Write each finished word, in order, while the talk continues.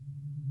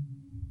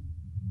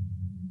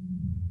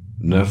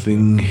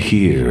Nothing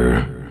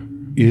here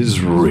is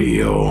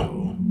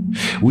real.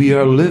 We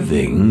are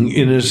living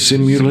in a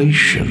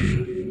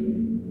simulation.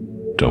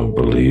 Don't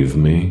believe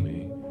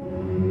me?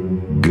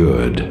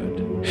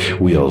 Good.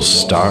 We'll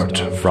start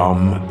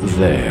from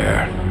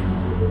there.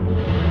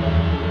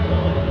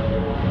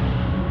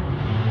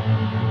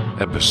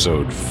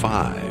 Episode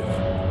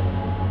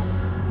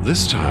 5.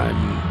 This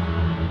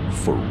time,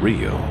 for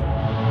real.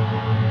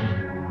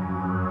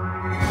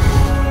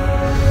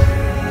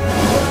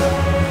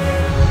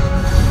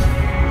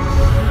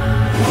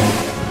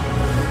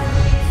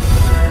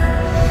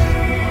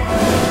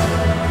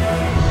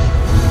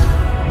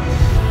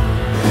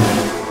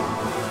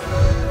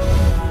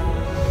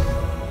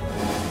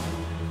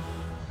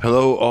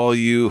 Hello, all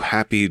you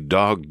happy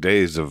dog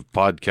days of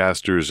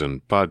podcasters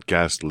and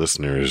podcast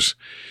listeners.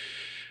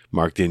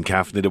 Mark the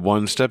Encaffeinated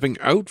One stepping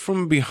out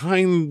from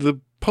behind the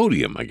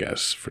podium, I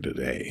guess, for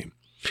today.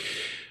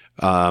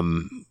 I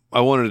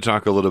wanted to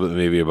talk a little bit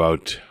maybe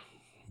about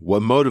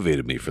what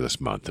motivated me for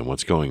this month and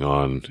what's going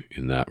on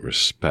in that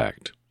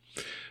respect.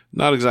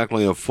 Not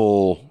exactly a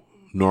full,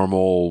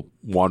 normal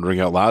wandering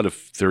out loud,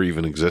 if there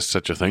even exists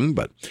such a thing,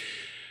 but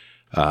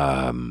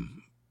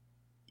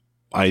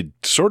I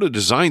sort of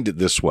designed it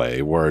this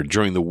way, where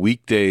during the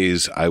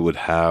weekdays I would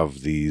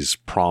have these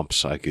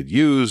prompts I could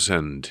use,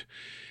 and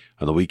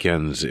on the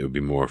weekends it would be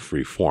more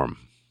free form.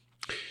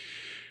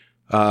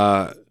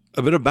 A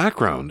bit of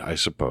background, I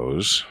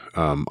suppose.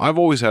 I've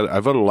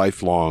had a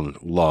lifelong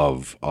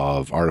love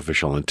of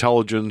artificial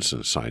intelligence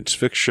and science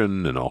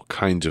fiction and all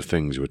kinds of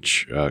things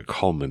which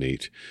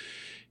culminate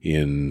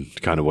in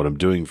kind of what I'm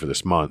doing for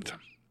this month.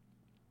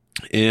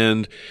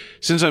 And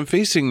since I'm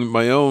facing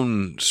my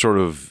own sort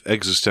of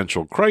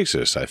existential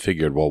crisis, I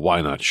figured, well,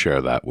 why not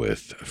share that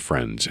with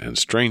friends and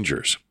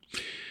strangers?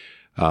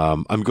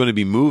 I'm going to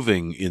be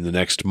moving in the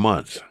next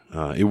month.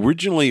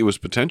 Originally, it was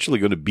potentially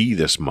going to be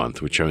this month,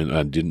 which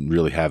I didn't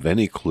really have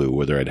any clue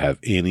whether I'd have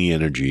any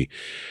energy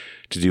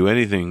to do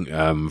anything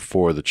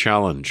for the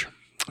challenge.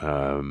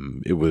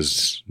 It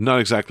was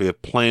not exactly a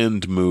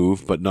planned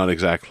move, but not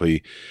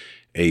exactly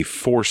a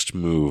forced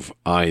move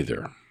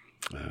either.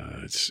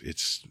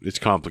 It's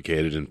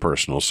complicated and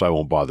personal, so I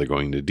won't bother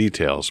going into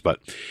details, but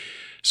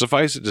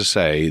suffice it to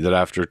say that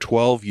after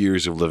 12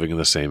 years of living in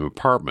the same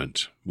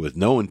apartment with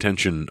no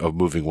intention of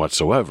moving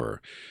whatsoever,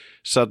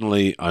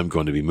 suddenly I'm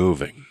going to be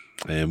moving.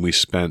 And we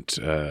spent,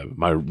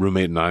 my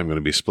roommate and I am going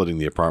to be splitting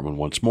the apartment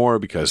once more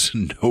because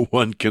no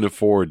one can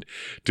afford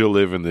to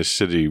live in this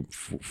city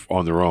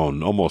on their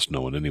own. Almost no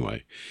one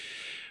anyway.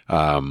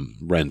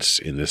 Rents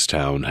in this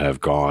town have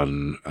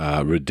gone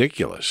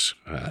ridiculous.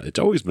 It's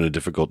always been a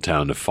difficult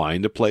town to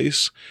find a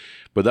place,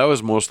 but that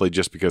was mostly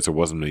just because there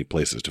wasn't many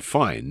places to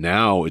find.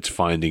 Now it's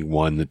finding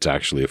one that's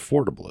actually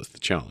affordable is the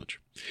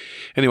challenge.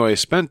 Anyway, I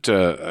spent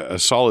a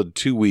solid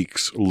 2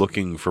 weeks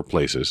looking for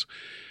places.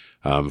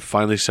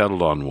 Finally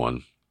settled on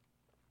one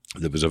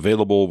that was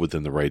available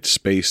within the right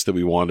space that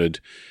we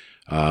wanted,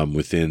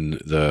 within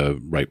the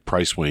right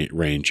price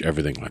range,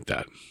 everything like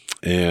that.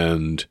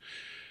 And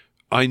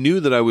I knew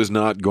that I was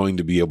not going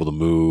to be able to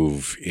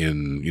move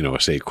in,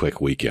 a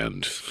quick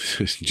weekend.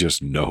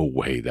 Just no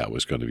way that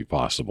was going to be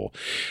possible.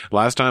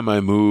 Last time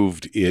I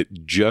moved,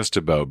 it just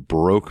about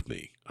broke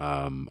me.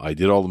 I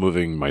did all the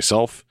moving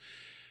myself,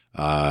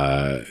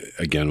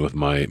 again with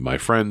my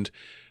friend,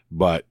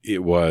 but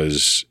it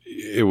was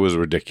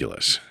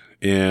ridiculous.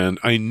 And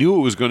I knew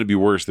it was going to be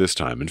worse this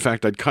time. In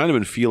fact, I'd kind of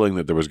been feeling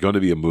that there was going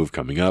to be a move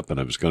coming up and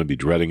I was going to be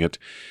dreading it.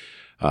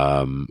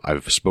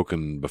 I've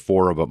spoken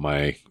before about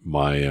my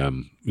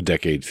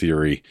decade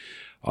theory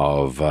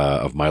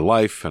of my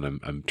life, and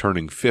I'm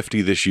turning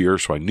 50 this year,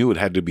 so I knew it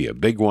had to be a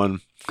big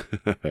one.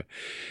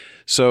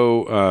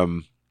 So,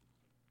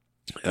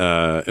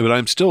 but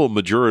I'm still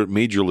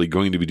majorly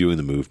going to be doing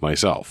the move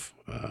myself.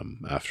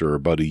 After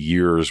about a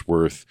year's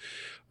worth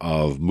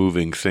of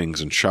moving things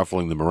and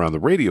shuffling them around the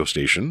radio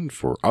station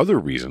for other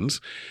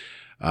reasons,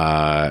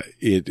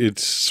 it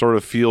sort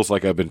of feels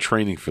like I've been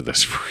training for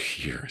this for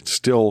a year. It's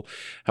still,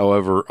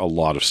 however, a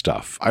lot of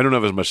stuff. I don't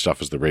have as much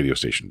stuff as the radio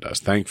station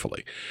does,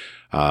 thankfully.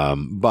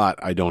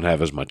 But I don't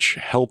have as much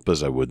help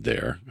as I would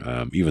there,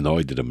 even though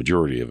I did a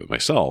majority of it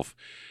myself.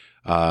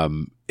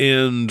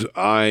 And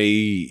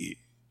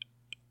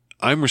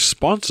I'm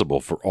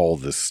responsible for all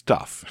this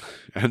stuff.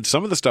 And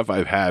some of the stuff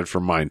I've had for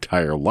my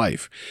entire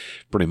life,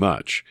 pretty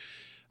much.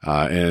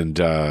 And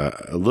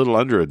a little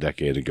under a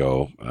decade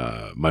ago,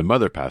 my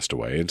mother passed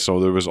away. And so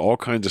there was all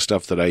kinds of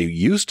stuff that I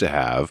used to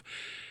have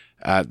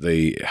at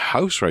the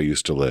house where I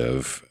used to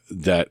live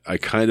that I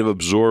kind of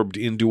absorbed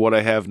into what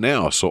I have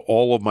now. So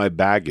all of my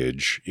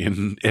baggage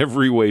in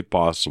every way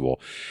possible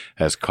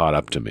has caught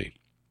up to me.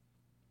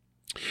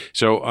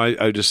 So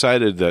I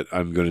decided that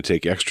I'm going to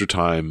take extra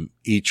time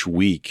each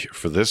week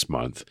for this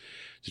month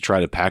to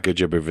try to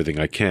package up everything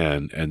I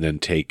can and then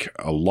take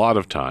a lot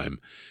of time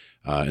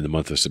in the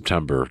month of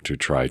September to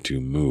try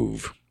to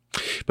move.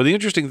 But the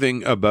interesting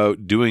thing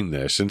about doing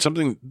this, and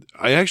something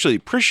I actually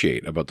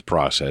appreciate about the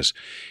process,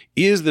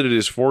 is that it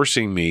is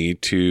forcing me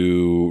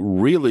to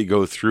really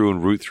go through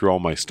and root through all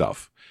my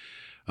stuff.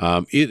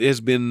 It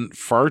has been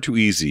far too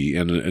easy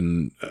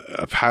and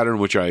a pattern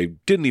which I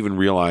didn't even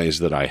realize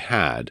that I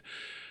had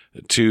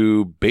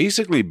to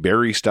basically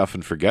bury stuff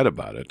and forget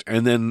about it.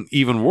 And then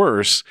even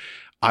worse,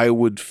 I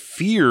would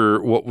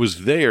fear what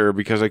was there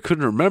because I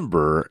couldn't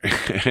remember.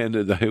 And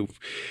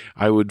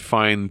I would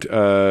find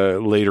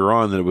later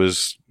on that it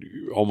was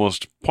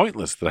almost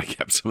pointless that I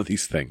kept some of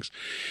these things.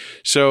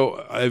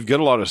 So I've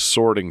got a lot of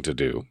sorting to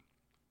do.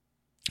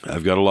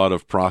 I've got a lot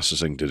of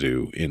processing to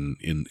do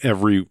in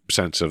every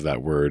sense of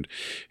that word,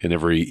 in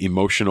every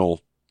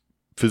emotional,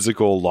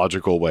 physical,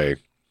 logical way.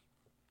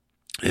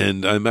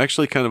 And I'm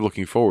actually kind of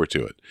looking forward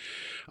to it.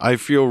 I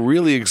feel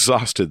really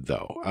exhausted,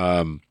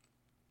 though.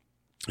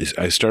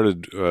 I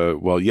started,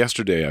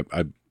 yesterday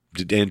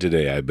and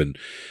today I've been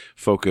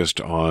focused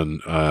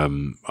on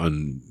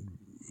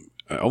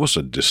almost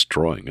a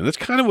destroying. And that's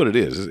kind of what it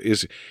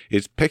is.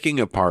 It's picking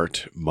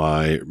apart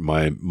my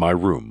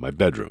room, my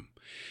bedroom,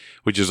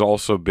 which has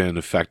also been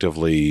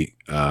effectively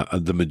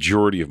the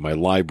majority of my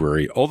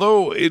library,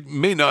 although it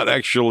may not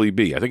actually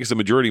be. I think it's the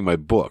majority of my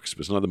books,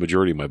 but it's not the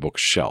majority of my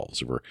bookshelves.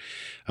 There were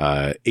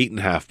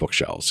 8.5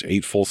 bookshelves,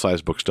 8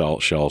 full-size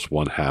bookshelves,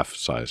 1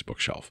 half-size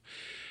bookshelf.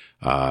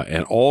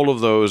 And all of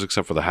those,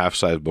 except for the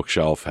half-size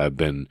bookshelf, have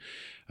been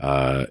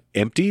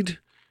emptied,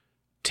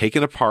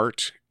 taken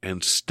apart,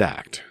 and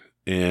stacked.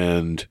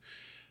 And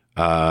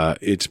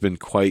it's been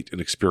quite an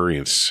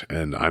experience,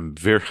 and I'm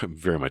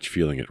very much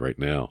feeling it right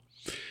now.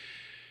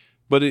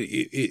 But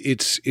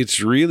it's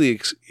really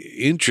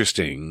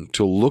interesting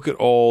to look at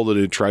all the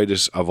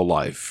detritus of a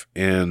life,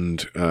 and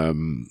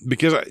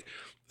because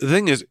the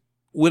thing is,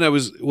 when I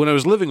was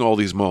living all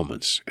these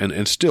moments,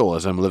 and still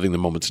as I'm living the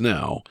moments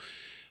now,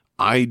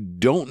 I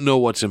don't know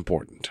what's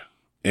important,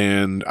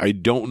 and I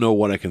don't know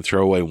what I can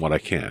throw away and what I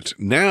can't.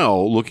 Now,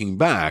 looking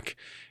back,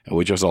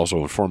 which is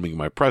also informing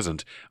my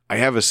present, I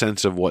have a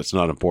sense of what's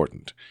not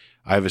important.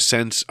 I have a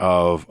sense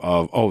of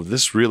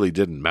this really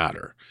didn't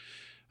matter.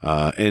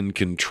 And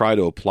can try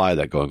to apply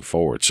that going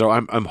forward. So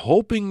I'm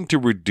hoping to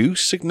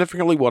reduce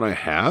significantly what I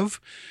have,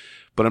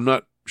 but I'm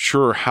not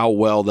sure how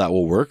well that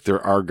will work.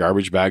 There are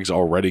garbage bags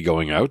already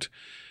going out.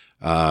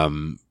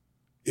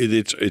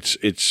 It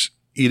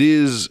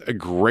is a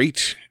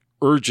great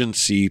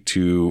urgency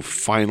to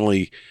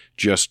finally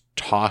just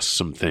toss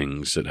some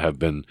things that have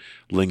been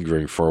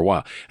lingering for a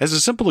while. As a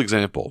simple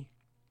example,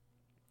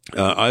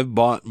 I've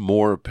bought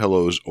more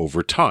pillows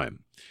over time.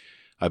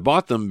 I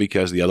bought them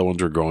because the other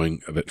ones were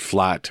going a bit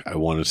flat. I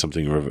wanted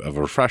something of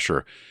a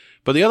refresher.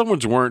 But the other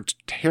ones weren't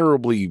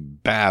terribly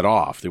bad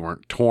off. They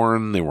weren't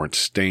torn. They weren't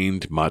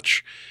stained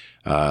much.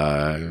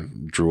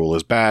 Drool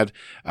is bad.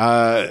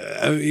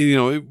 But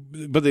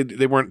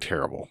they weren't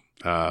terrible.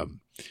 They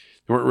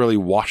weren't really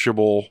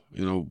washable.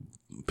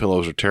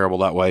 Pillows are terrible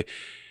that way.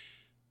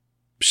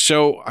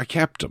 So I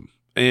kept them.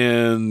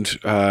 And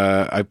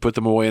I put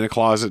them away in a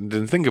closet and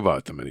didn't think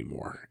about them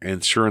anymore.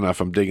 And sure enough,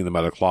 I'm digging them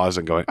out of the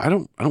closet and going, I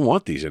don't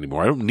want these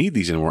anymore. I don't need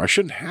these anymore. I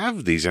shouldn't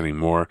have these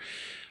anymore.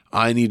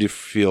 I need to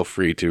feel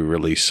free to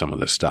release some of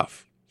this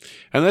stuff.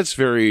 And that's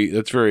very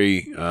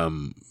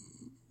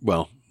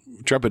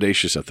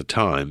trepidatious at the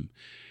time,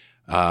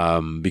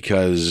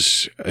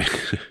 because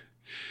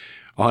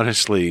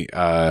honestly,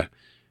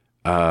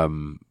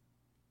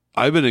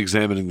 I've been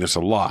examining this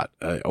a lot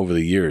over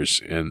the years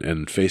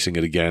and facing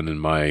it again in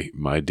my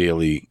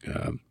daily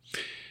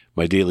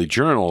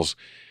journals.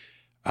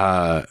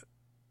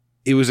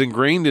 It was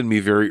ingrained in me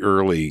very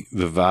early,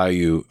 the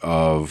value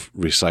of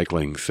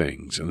recycling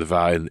things and the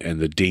value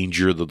and the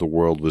danger that the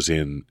world was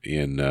in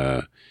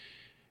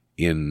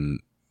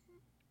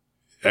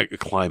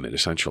climate,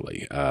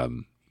 essentially.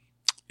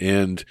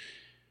 And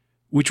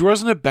which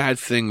wasn't a bad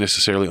thing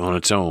necessarily on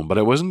its own, but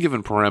I wasn't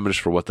given parameters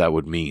for what that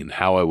would mean,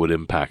 how I would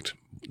impact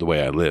the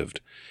way I lived.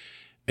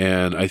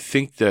 And I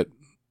think that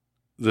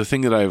the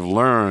thing that I've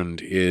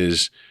learned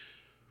is,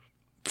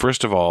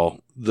 first of all,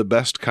 the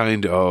best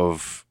kind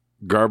of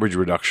garbage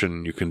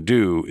reduction you can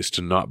do is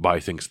to not buy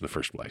things in the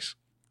first place.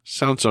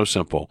 Sounds so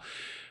simple,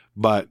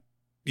 but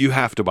you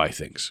have to buy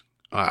things.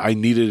 I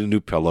needed a new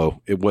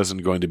pillow. It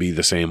wasn't going to be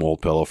the same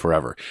old pillow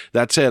forever.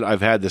 That said,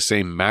 I've had the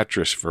same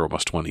mattress for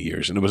almost 20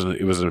 years, and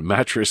it was a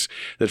mattress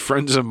that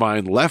friends of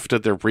mine left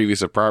at their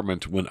previous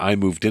apartment when I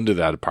moved into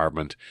that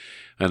apartment.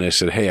 And I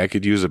said, hey, I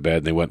could use a bed.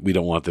 And they went, we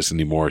don't want this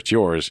anymore. It's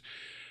yours.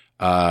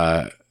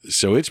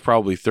 So it's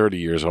probably 30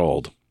 years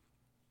old.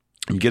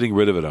 I'm getting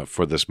rid of it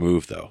for this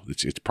move, though.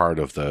 It's part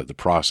of the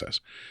process.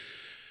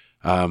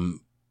 But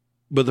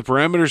the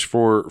parameters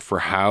for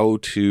how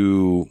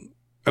to,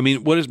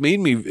 what has made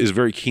me is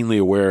very keenly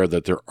aware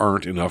that there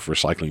aren't enough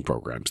recycling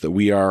programs, that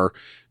we are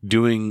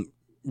doing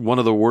one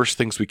of the worst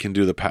things we can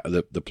do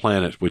the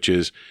planet, which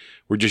is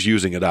we're just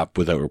using it up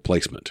without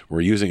replacement. We're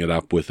using it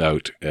up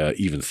without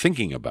even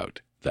thinking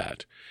about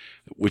that,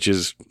 which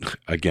is,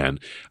 again,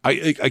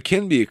 I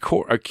can be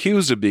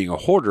accused of being a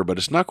hoarder, but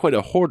it's not quite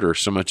a hoarder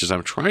so much as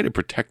I'm trying to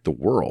protect the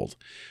world.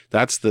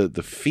 That's the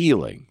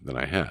feeling that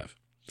I have.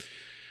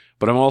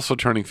 But I'm also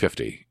turning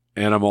 50,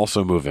 and I'm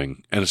also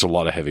moving, and it's a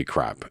lot of heavy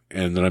crap,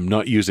 and that I'm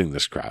not using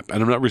this crap,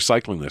 and I'm not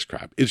recycling this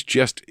crap. It's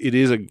just, it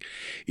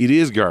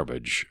is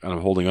garbage, and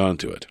I'm holding on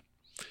to it.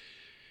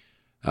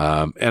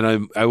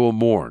 And I will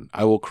mourn.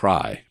 I will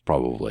cry,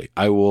 probably.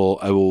 I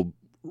will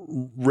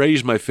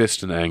raise my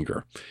fist in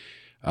anger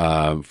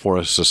for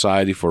a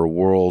society, for a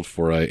world,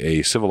 for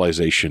a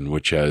civilization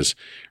which has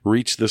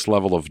reached this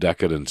level of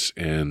decadence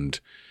and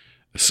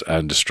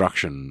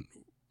destruction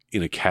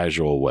in a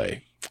casual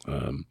way.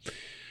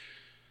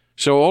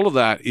 So all of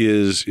that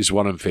is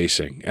what I'm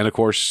facing. And of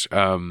course,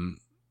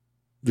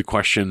 the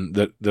question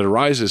that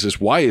arises is,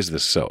 why is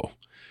this so?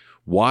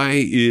 Why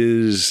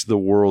is the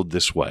world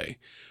this way?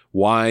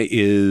 Why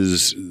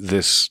is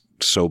this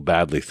so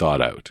badly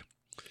thought out?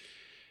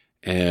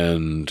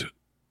 And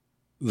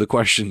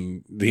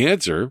the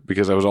answer,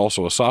 because I was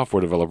also a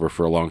software developer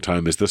for a long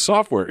time, is the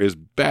software is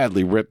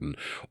badly written,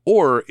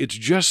 or it's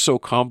just so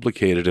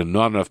complicated and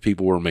not enough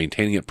people were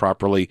maintaining it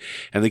properly,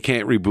 and they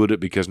can't reboot it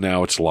because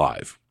now it's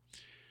live.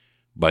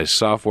 By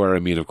software, I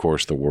mean, of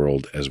course, the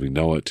world as we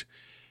know it.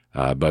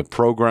 By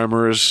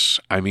programmers,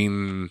 I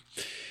mean,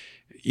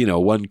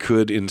 one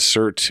could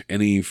insert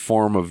any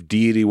form of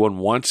deity one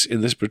wants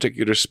in this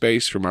particular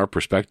space. From our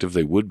perspective,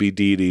 they would be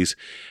deities,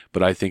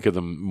 but I think of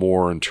them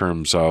more in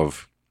terms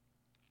of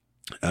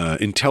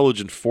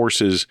intelligent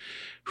forces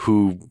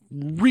who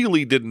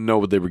really didn't know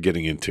what they were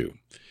getting into.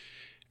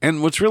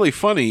 And what's really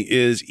funny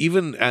is,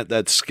 even at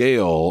that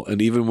scale,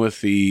 and even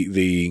with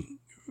the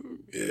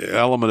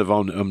element of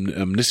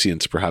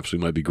omniscience perhaps we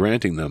might be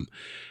granting them,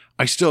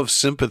 I still have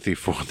sympathy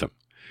for them.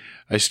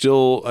 I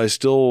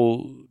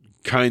still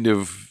kind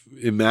of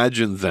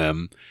imagine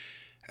them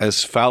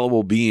as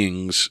fallible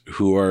beings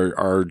who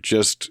are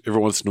just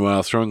every once in a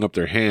while throwing up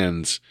their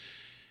hands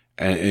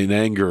in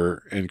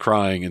anger and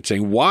crying and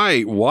saying,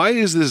 why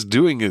is this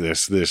doing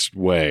this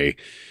way?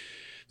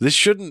 This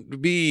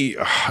shouldn't be.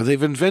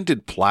 They've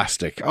invented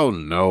plastic. Oh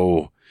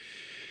no.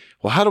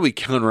 Well, how do we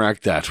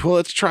counteract that? Well,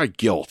 let's try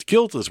guilt.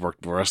 Guilt has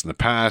worked for us in the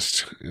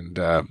past. And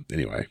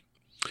anyway.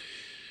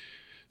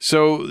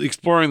 So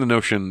exploring the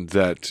notion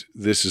that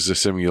this is a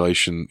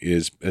simulation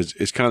is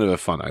kind of a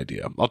fun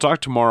idea. I'll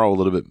talk tomorrow a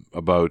little bit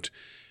about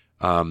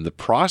the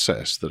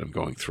process that I'm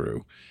going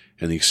through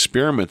and the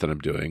experiment that I'm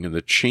doing and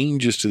the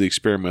changes to the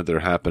experiment that are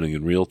happening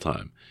in real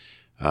time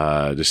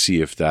to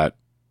see if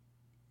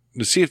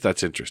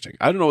that's interesting.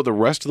 I don't know what the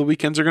rest of the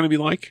weekends are going to be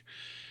like.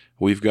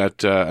 We've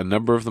got a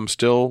number of them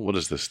still. What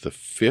is this, the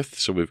 5th?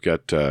 So we've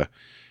got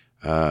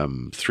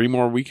 3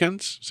 more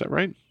weekends. Is that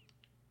right?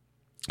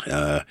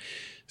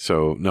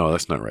 So, no,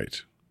 that's not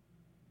right.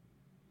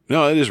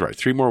 No, it is right.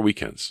 3 more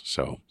weekends.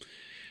 So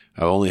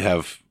I'll only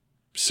have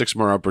 6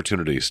 more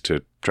opportunities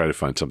to try to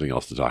find something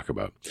else to talk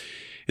about.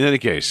 In any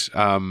case,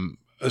 a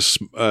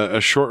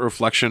short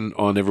reflection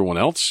on everyone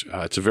else.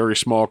 It's a very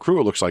small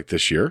crew, it looks like,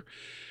 this year,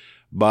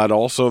 but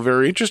also a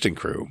very interesting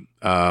crew.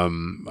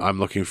 I'm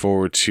looking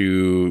forward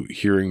to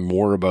hearing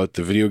more about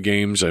the video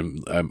games.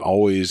 I'm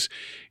always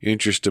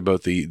interested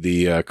about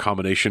the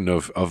combination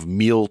of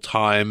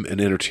mealtime and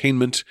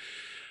entertainment.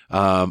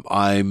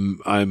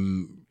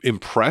 I'm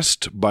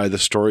impressed by the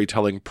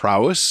storytelling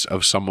prowess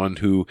of someone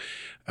who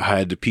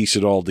had to piece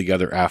it all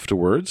together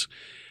afterwards.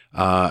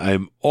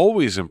 I'm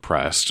always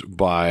impressed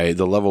by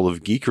the level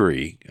of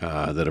geekery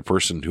that a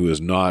person who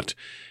is not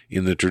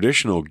in the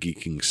traditional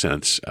geeking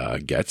sense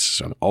gets.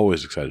 So I'm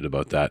always excited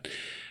about that.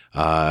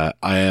 I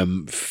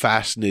am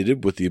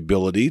fascinated with the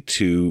ability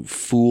to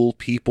fool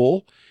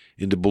people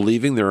into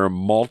believing there are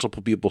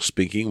multiple people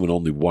speaking when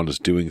only one is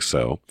doing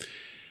so.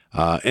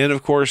 And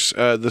of course,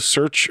 the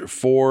search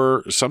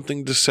for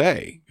something to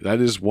say. That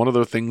is one of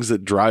the things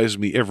that drives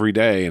me every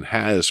day and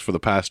has for the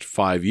past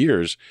 5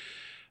 years,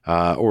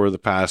 or the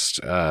past,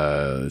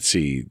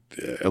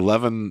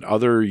 11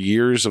 other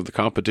years of the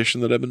competition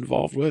that I've been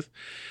involved with.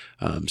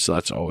 So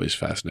that's always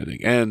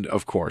fascinating. And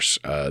of course,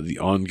 the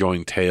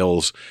ongoing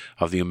tales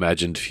of the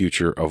imagined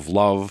future of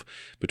love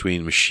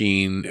between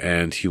machine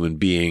and human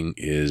being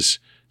is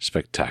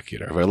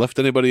spectacular. Have I left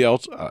anybody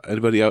out?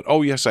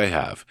 Oh, yes, I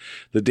have.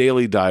 The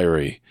daily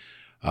diary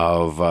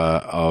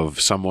of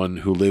someone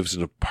who lives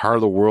in a part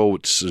of the world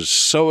which is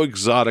so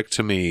exotic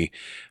to me,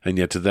 and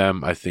yet to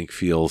them, I think,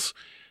 feels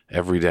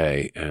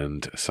everyday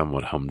and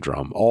somewhat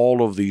humdrum.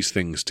 All of these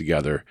things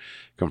together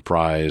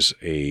comprise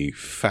a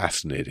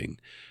fascinating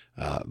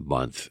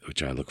month,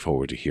 which I look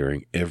forward to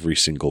hearing every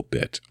single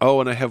bit.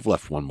 Oh, and I have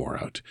left one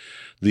more out.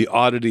 The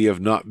oddity of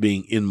not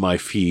being in my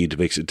feed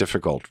makes it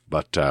difficult,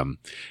 but and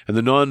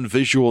the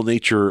non-visual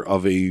nature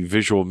of a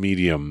visual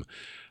medium,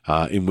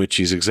 in which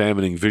he's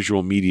examining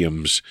visual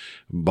mediums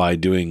by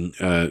doing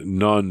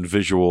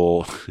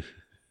non-visual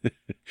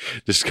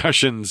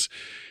discussions,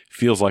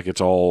 feels like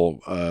it's all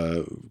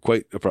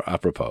quite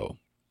apropos.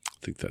 I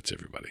think that's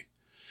everybody.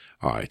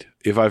 All right.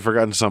 If I've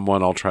forgotten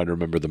someone, I'll try to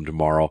remember them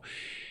tomorrow.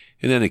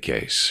 In any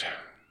case,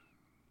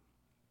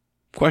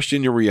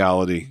 question your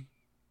reality.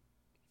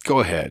 Go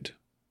ahead.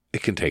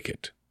 It can take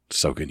it.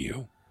 So can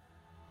you.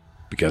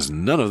 Because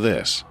none of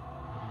this,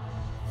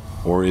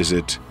 or is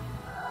it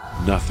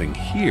nothing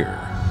here,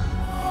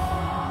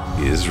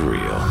 is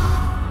real.